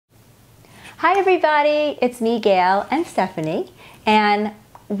Hi everybody, it's me, Gail, and Stefanie, and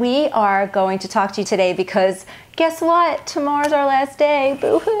we are going to talk to you today because guess what? Tomorrow's our last day.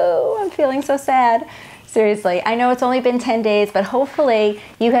 Boo-hoo, I'm feeling so sad. Seriously, I know it's only been 10 days, but hopefully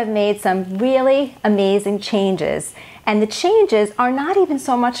you have made some really amazing changes. And the changes are not even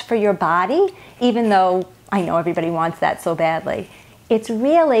so much for your body, even though I know everybody wants that so badly. It's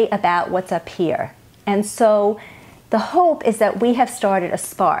really about what's up here. And so the hope is that we have started a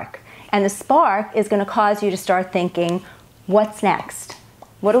spark. And the spark is going to cause you to start thinking, what's next?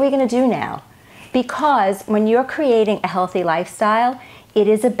 What are we going to do now? Because when you're creating a healthy lifestyle, it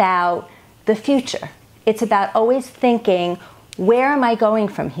is about the future. It's about always thinking, where am I going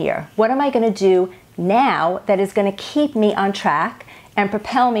from here? What am I going to do now that is going to keep me on track and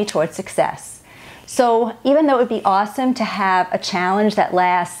propel me towards success? So even though it would be awesome to have a challenge that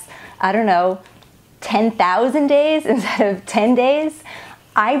lasts, I don't know, 10,000 days instead of 10 days,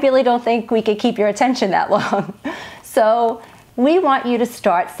 I really don't think we could keep your attention that long. So we want you to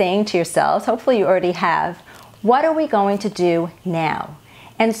start saying to yourselves, hopefully you already have, what are we going to do now?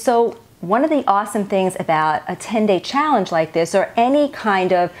 And so one of the awesome things about a 10-day challenge like this, or any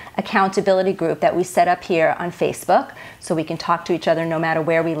kind of accountability group that we set up here on Facebook, so we can talk to each other no matter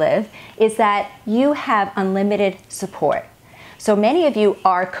where we live, is that you have unlimited support. So many of you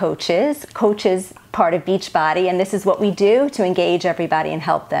are coaches part of Beachbody, and this is what we do to engage everybody and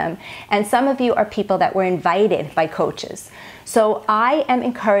help them. And some of you are people that were invited by coaches. So I am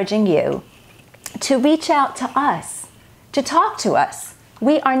encouraging you to reach out to us, to talk to us.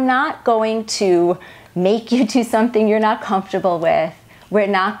 We are not going to make you do something you're not comfortable with. We're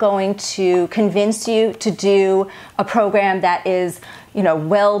not going to convince you to do a program that is,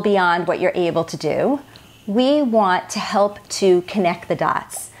 well beyond what you're able to do. We want to help to connect the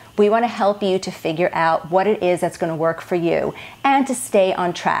dots. We want to help you to figure out what it is that's going to work for you and to stay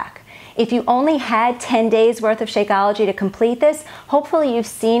on track. If you only had 10 days worth of Shakeology to complete this, hopefully you've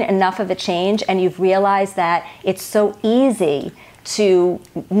seen enough of a change and you've realized that it's so easy to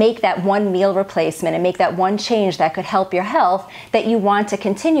make that one meal replacement and make that one change that could help your health that you want to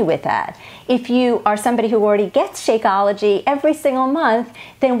continue with that. If you are somebody who already gets Shakeology every single month,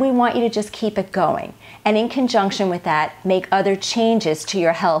 then we want you to just keep it going. And in conjunction with that, make other changes to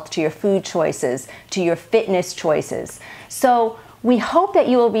your health, to your food choices, to your fitness choices. So we hope that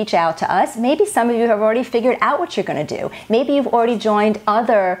you will reach out to us. Maybe some of you have already figured out what you're going to do. Maybe you've already joined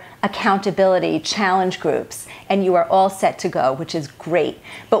other accountability challenge groups and you are all set to go, which is great.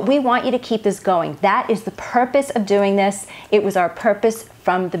 But we want you to keep this going. That is the purpose of doing this. It was our purpose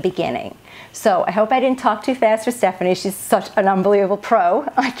from the beginning. So I hope I didn't talk too fast for Stefanie. She's such an unbelievable pro.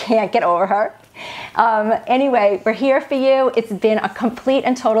 I can't get over her. Anyway, we're here for you. It's been a complete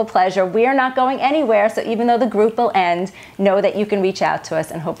and total pleasure. We are not going anywhere, so even though the group will end, know that you can reach out to us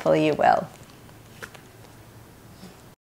and hopefully you will.